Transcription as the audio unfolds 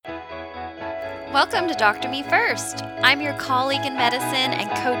Welcome to Dr. Me First. I'm your colleague in medicine and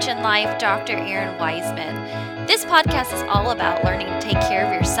coach in life, Dr. Erin Wiseman. This podcast is all about learning to take care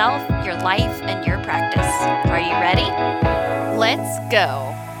of yourself, your life, and your practice. Are you ready? Let's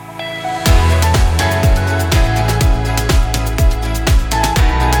go.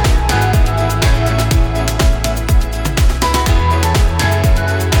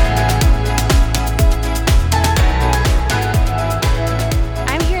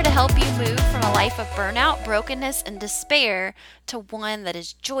 Life of burnout, brokenness, and despair to one that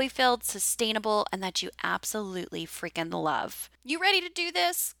is joy-filled, sustainable, and that you absolutely freaking love. You ready to do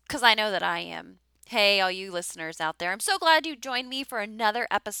this? Because I know that I am. Hey, all you listeners out there, I'm so glad you joined me for another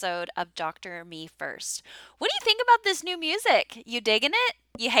episode of Dr. Me First. What do you think about this new music? You digging it?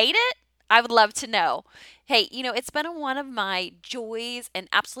 You hate it? I would love to know. Hey, it's been one of my joys and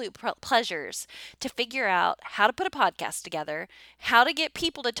absolute pleasures to figure out how to put a podcast together, how to get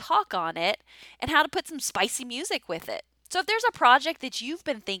people to talk on it, and how to put some spicy music with it. So if there's a project that you've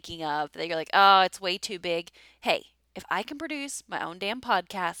been thinking of that you're like, oh, it's way too big, hey, if I can produce my own damn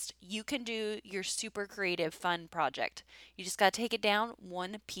podcast, you can do your super creative, fun project. You just got to take it down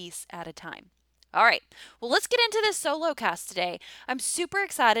one piece at a time. All right, well, let's get into this solo cast today. I'm super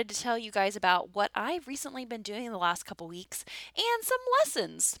excited to tell you guys about what I've recently been doing in the last couple weeks and some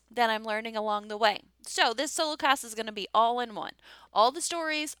lessons that I'm learning along the way. So this solo cast is going to be all in one. All the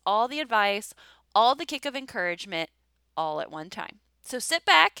stories, all the advice, all the kick of encouragement, all at one time. So sit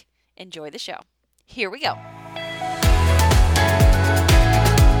back, enjoy the show. Here we go.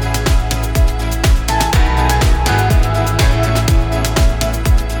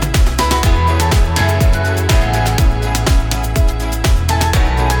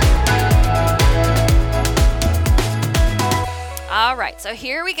 All right, so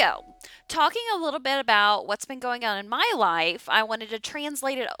here we go. Talking a little bit about what's been going on in my life, I wanted to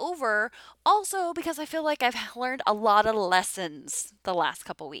translate it over also because I feel like I've learned a lot of lessons the last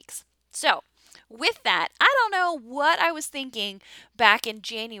couple weeks. So, with that, I don't know what I was thinking back in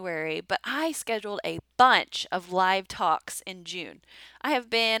January, but I scheduled a bunch of live talks in June. I have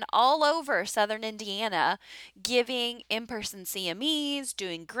been all over Southern Indiana giving in-person CMEs,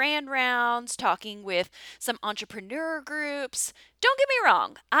 doing grand rounds, talking with some entrepreneur groups. Don't get me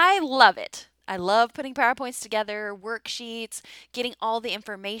wrong, I love it. I love putting PowerPoints together, worksheets, getting all the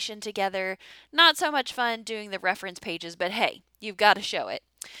information together. Not so much fun doing the reference pages, but hey, you've got to show it.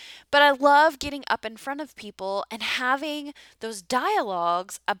 But I love getting up in front of people and having those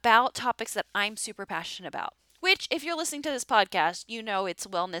dialogues about topics that I'm super passionate about. Which, if you're listening to this podcast, you know it's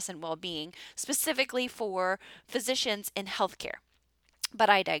wellness and well-being, specifically for physicians in healthcare. But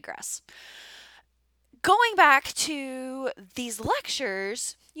I digress. Going back to these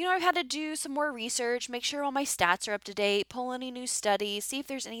lectures, I've had to do some more research, make sure all my stats are up to date, pull any new studies, see if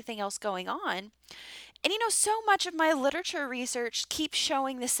there's anything else going on. And so much of my literature research keeps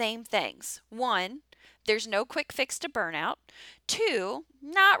showing the same things. One, there's no quick fix to burnout. Two,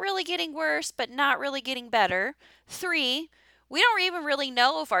 not really getting worse, but not really getting better. Three, we don't even really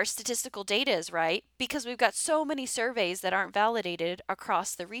know if our statistical data is right because we've got so many surveys that aren't validated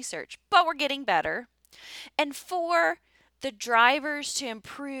across the research, but we're getting better. And four, the drivers to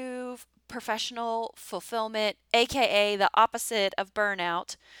improve professional fulfillment, aka the opposite of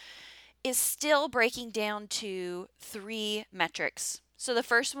burnout, is still breaking down to three metrics. So the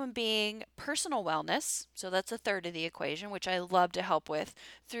first one being personal wellness. So that's a third of the equation, which I love to help with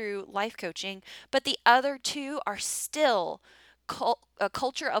through life coaching. But the other two are still a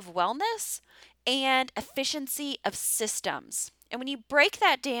culture of wellness and efficiency of systems. And when you break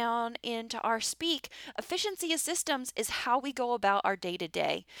that down into our speak, efficiency of systems is how we go about our day to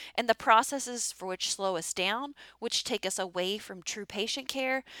day and the processes for which slow us down, which take us away from true patient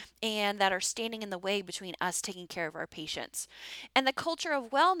care, and that are standing in the way between us taking care of our patients. And the culture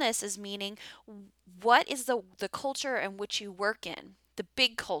of wellness is meaning what is the culture in which you work in, the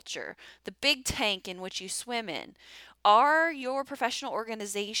big culture, the big tank in which you swim in. Are your professional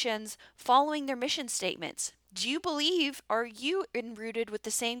organizations following their mission statements? Do you believe, are you enrooted with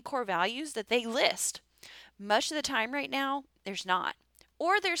the same core values that they list? Much of the time right now, there's not.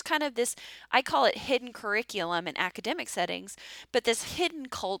 Or there's kind of this, I call it hidden curriculum in academic settings, but this hidden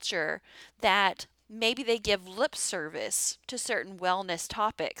culture that maybe they give lip service to certain wellness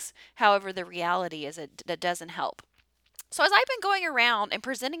topics. However, the reality is that doesn't help. So as I've been going around and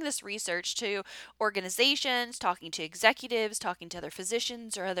presenting this research to organizations, talking to executives, talking to other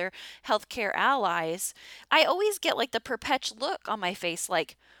physicians or other healthcare allies, I always get like the perpetual look on my face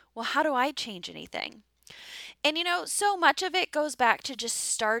like, well, how do I change anything? And so much of it goes back to just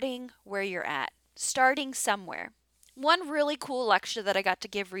starting where you're at, starting somewhere. One really cool lecture that I got to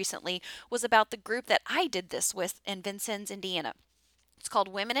give recently was about the group that I did this with in Vincennes, Indiana. It's called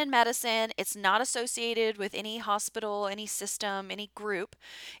Women in Medicine. It's not associated with any hospital, any system, any group.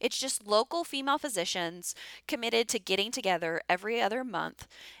 It's just local female physicians committed to getting together every other month,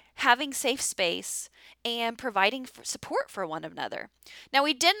 having safe space, and providing support for one another. Now,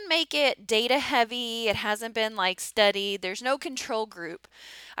 we didn't make it data heavy. It hasn't been like studied. There's no control group.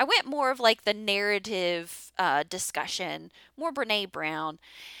 I went more of like the narrative discussion, more Brene Brown.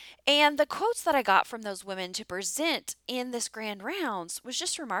 And the quotes that I got from those women to present in this grand rounds was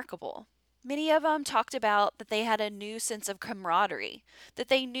just remarkable. Many of them talked about that they had a new sense of camaraderie, that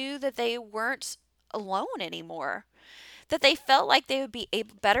they knew that they weren't alone anymore, that they felt like they would be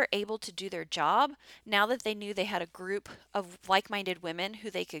better able to do their job now that they knew they had a group of like minded women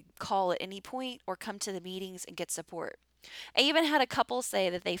who they could call at any point or come to the meetings and get support. I even had a couple say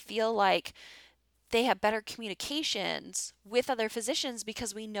that they feel like they have better communications with other physicians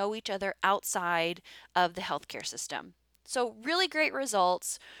because we know each other outside of the healthcare system. So, really great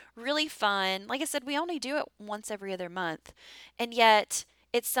results, really fun. Like I said, we only do it once every other month, and yet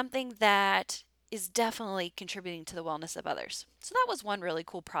it's something that is definitely contributing to the wellness of others. So, that was one really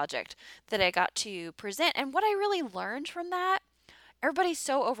cool project that I got to present. And what I really learned from that, everybody's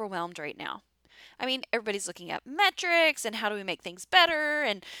so overwhelmed right now. I mean, everybody's looking at metrics and how do we make things better,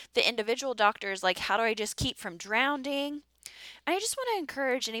 and the individual doctors, like, how do I just keep from drowning? And I just want to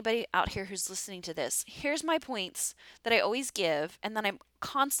encourage anybody out here who's listening to this. Here's my points that I always give, and then I'm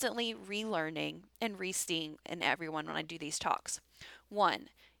constantly relearning and reseeing in everyone when I do these talks. One,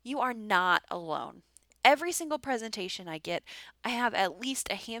 you are not alone. Every single presentation I get, I have at least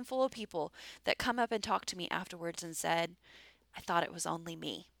a handful of people that come up and talk to me afterwards and said, I thought it was only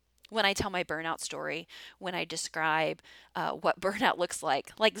me. When I tell my burnout story, when I describe what burnout looks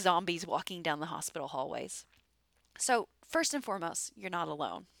like zombies walking down the hospital hallways. So, first and foremost, you're not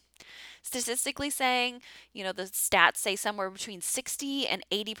alone. Statistically saying, the stats say somewhere between 60 and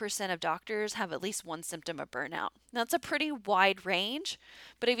 80% of doctors have at least one symptom of burnout. Now, that's a pretty wide range,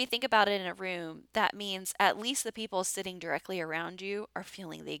 but if you think about it in a room, that means at least the people sitting directly around you are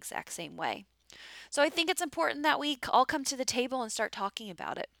feeling the exact same way. So I think it's important that we all come to the table and start talking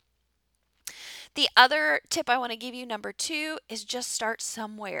about it. The other tip I want to give you, number 2, is just start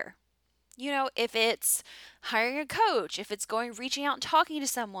somewhere. If it's hiring a coach, if it's reaching out and talking to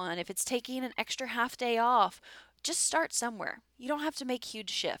someone, if it's taking an extra half day off, just start somewhere. You don't have to make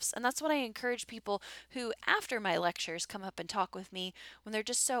huge shifts. And that's what I encourage people who, after my lectures, come up and talk with me when they're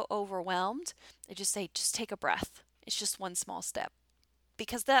just so overwhelmed. I just say, just take a breath. It's just one small step,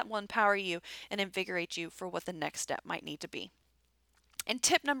 because that will empower you and invigorate you for what the next step might need to be. And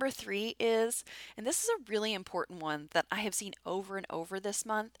tip number 3 is, and this is a really important one that I have seen over and over this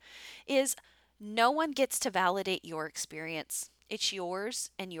month, is no one gets to validate your experience. It's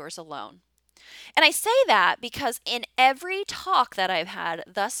yours and yours alone. And I say that because in every talk that I've had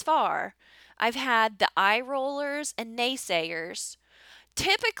thus far, I've had the eye rollers and naysayers.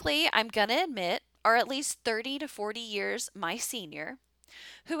 Typically, I'm going to admit, are at least 30 to 40 years my senior,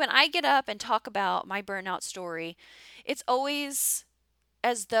 who, when I get up and talk about my burnout story, it's always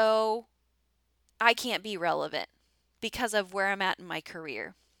as though I can't be relevant because of where I'm at in my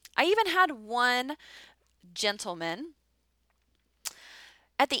career. I even had one gentleman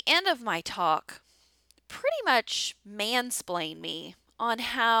at the end of my talk pretty much mansplain me on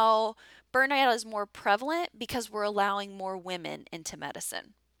how burnout is more prevalent because we're allowing more women into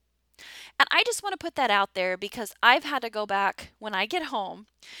medicine. And I just want to put that out there because I've had to go back when I get home,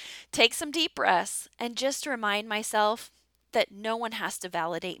 take some deep breaths, and just remind myself that no one has to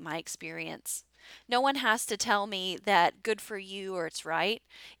validate my experience. No one has to tell me that good for you or it's right.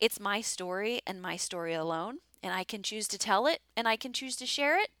 It's my story and my story alone. And I can choose to tell it, and I can choose to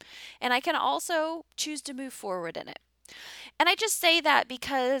share it, and I can also choose to move forward in it. And I just say that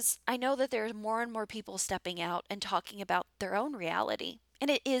because I know that there's more and more people stepping out and talking about their own reality. And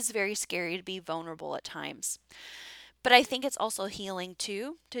it is very scary to be vulnerable at times. But I think it's also healing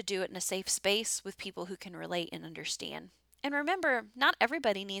too, to do it in a safe space with people who can relate and understand. And remember, not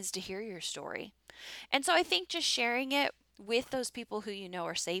everybody needs to hear your story. And so I think just sharing it with those people who you know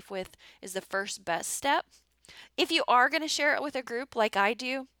are safe with is the first best step. If you are going to share it with a group like I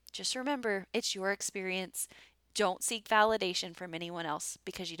do, just remember it's your experience. Don't seek validation from anyone else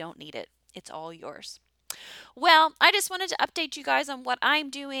because you don't need it. It's all yours. Well, I just wanted to update you guys on what I'm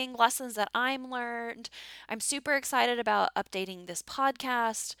doing, lessons that I'm learned. I'm super excited about updating this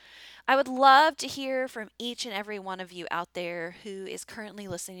podcast. I would love to hear from each and every one of you out there who is currently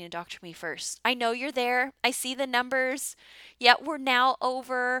listening to Dr. Me First. I know you're there. I see the numbers. Yet we're now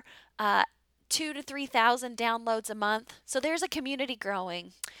over to 3,000 downloads a month. So there's a community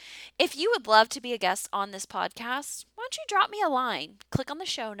growing. If you would love to be a guest on this podcast, why don't you drop me a line? Click on the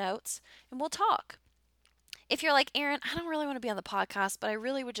show notes and we'll talk. If you're like, Erin, I don't really want to be on the podcast, but I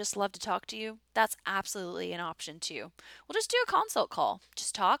really would just love to talk to you, that's absolutely an option too. We'll just do a consult call.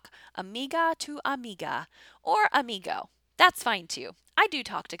 Just talk amiga to amiga or amigo. That's fine too. I do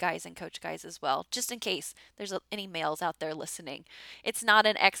talk to guys and coach guys as well, just in case there's any males out there listening. It's not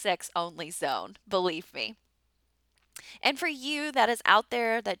an XX only zone, believe me. And for you that is out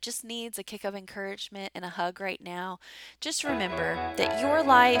there that just needs a kick of encouragement and a hug right now, just remember that your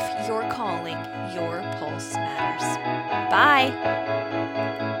life, your calling, your pulse matters.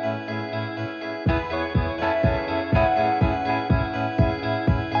 Bye.